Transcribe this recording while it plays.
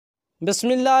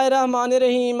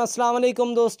बिस्मिल्लाहिर्रहमानिर्रहीम। अस्सलाम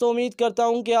वालेकुम दोस्तों, उम्मीद करता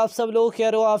हूँ कि आप सब लोग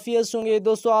खैर व आफियत होंगे।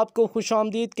 दोस्तों, आपको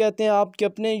खुशामदीद कहते हैं आपके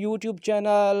अपने यूट्यूब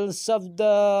चैनल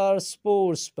सफदर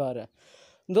स्पोर्ट्स पर।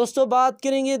 दोस्तों, बात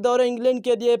करेंगे दौरे इंग्लैंड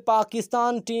के लिए।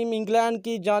 पाकिस्तान टीम इंग्लैंड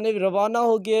की जानिब रवाना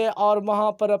हो गई और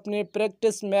वहाँ पर अपने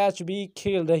प्रैक्टिस मैच भी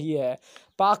खेल रही है।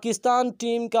 पाकिस्तान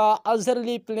टीम का अजहर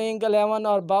अली प्लेइंग 11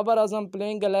 और बाबर आजम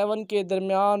प्लेइंग 11 के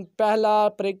दरमियान पहला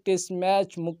प्रैक्टिस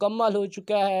मैच मुकम्मल हो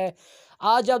चुका है।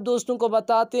 आज आप दोस्तों को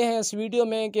बताते हैं इस वीडियो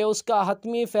में कि उसका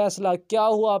हतमी फैसला क्या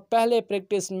हुआ, पहले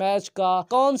प्रैक्टिस मैच का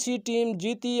कौन सी टीम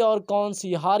जीती और कौन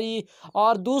सी हारी,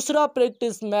 और दूसरा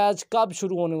प्रैक्टिस मैच कब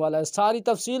शुरू होने वाला है। सारी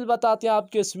तफसील बताते हैं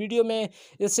आपके इस वीडियो में।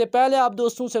 इससे पहले आप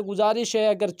दोस्तों से गुजारिश है,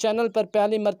 अगर चैनल पर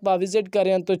पहली मरतबा विजिट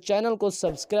करें तो चैनल को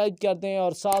सब्सक्राइब कर दें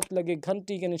और साथ लगे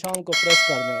घंटी के निशान को प्रेस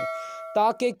कर दें,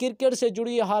 ताकि क्रिकेट से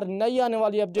जुड़ी हर नई आने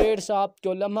वाली अपडेट्स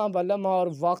आपको लम्हा ब लम्हा और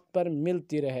वक्त पर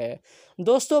मिलती रहे।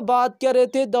 दोस्तों, बात कर रहे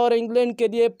थे दौरे इंग्लैंड के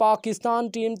लिए। पाकिस्तान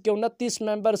टीम के 29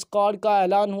 मेंबर स्क्वाड का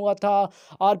ऐलान हुआ था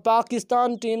और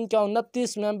पाकिस्तान टीम का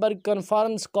 29 मेंबर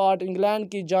कन्फर्म स्क्वाड इंग्लैंड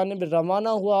की जानिब रवाना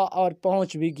हुआ और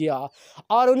पहुंच भी गया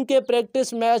और उनके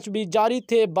प्रैक्टिस मैच भी जारी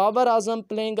थे। बाबर आजम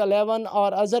प्लेइंग 11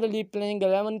 और अजहर अली प्लेइंग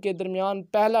 11 के दरमियान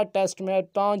पहला टेस्ट मैच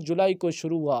 5 जुलाई को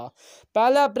शुरू हुआ।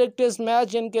 पहला प्रैक्टिस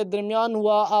मैच इनके दरमियान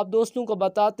हुआ। आप दोस्तों को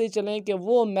बताते चलें कि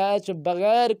वो मैच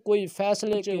बगैर कोई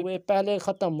फैसले के हुए पहले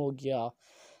ख़त्म हो गया,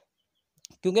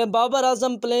 क्योंकि बाबर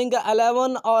आजम प्लेइंग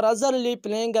 11 और अजहर अली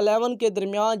प्लेइंग 11 के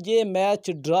दरमियान ये मैच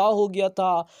ड्रा हो गया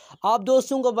था। आप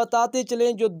दोस्तों को बताते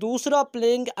चलें, जो दूसरा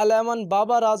प्लेइंग 11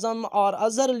 बाबर आजम और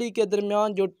अजहर अली के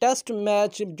दरमियान जो टेस्ट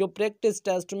मैच, जो प्रैक्टिस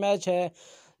टेस्ट मैच है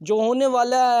जो होने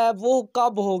वाला है, वो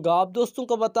कब होगा। आप दोस्तों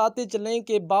को बताते चलें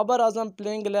कि बाबर आजम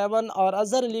प्लेइंग 11 और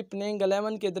अजहर अली प्लेइंग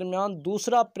 11 के दरमियान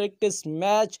दूसरा प्रैक्टिस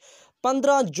मैच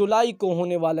 15 जुलाई को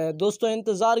होने वाला है। दोस्तों,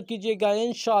 इंतज़ार कीजिएगा,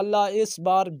 इंशाअल्लाह इस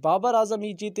बार बाबर आजम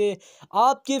ही जीते।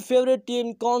 आपकी फेवरेट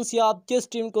टीम कौन सी, आप किस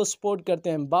टीम को सपोर्ट करते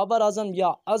हैं, बाबर आजम या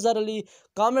अजहर अली?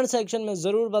 कमेंट सेक्शन में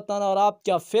ज़रूर बताना। और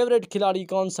आपका फेवरेट खिलाड़ी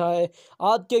कौन सा है,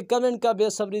 आपके कमेंट का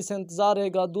बेसब्री से इंतज़ार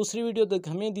रहेगा। दूसरी वीडियो तक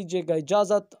हमें दीजिएगा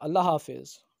इजाज़त। अल्लाह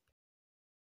हाफिज़।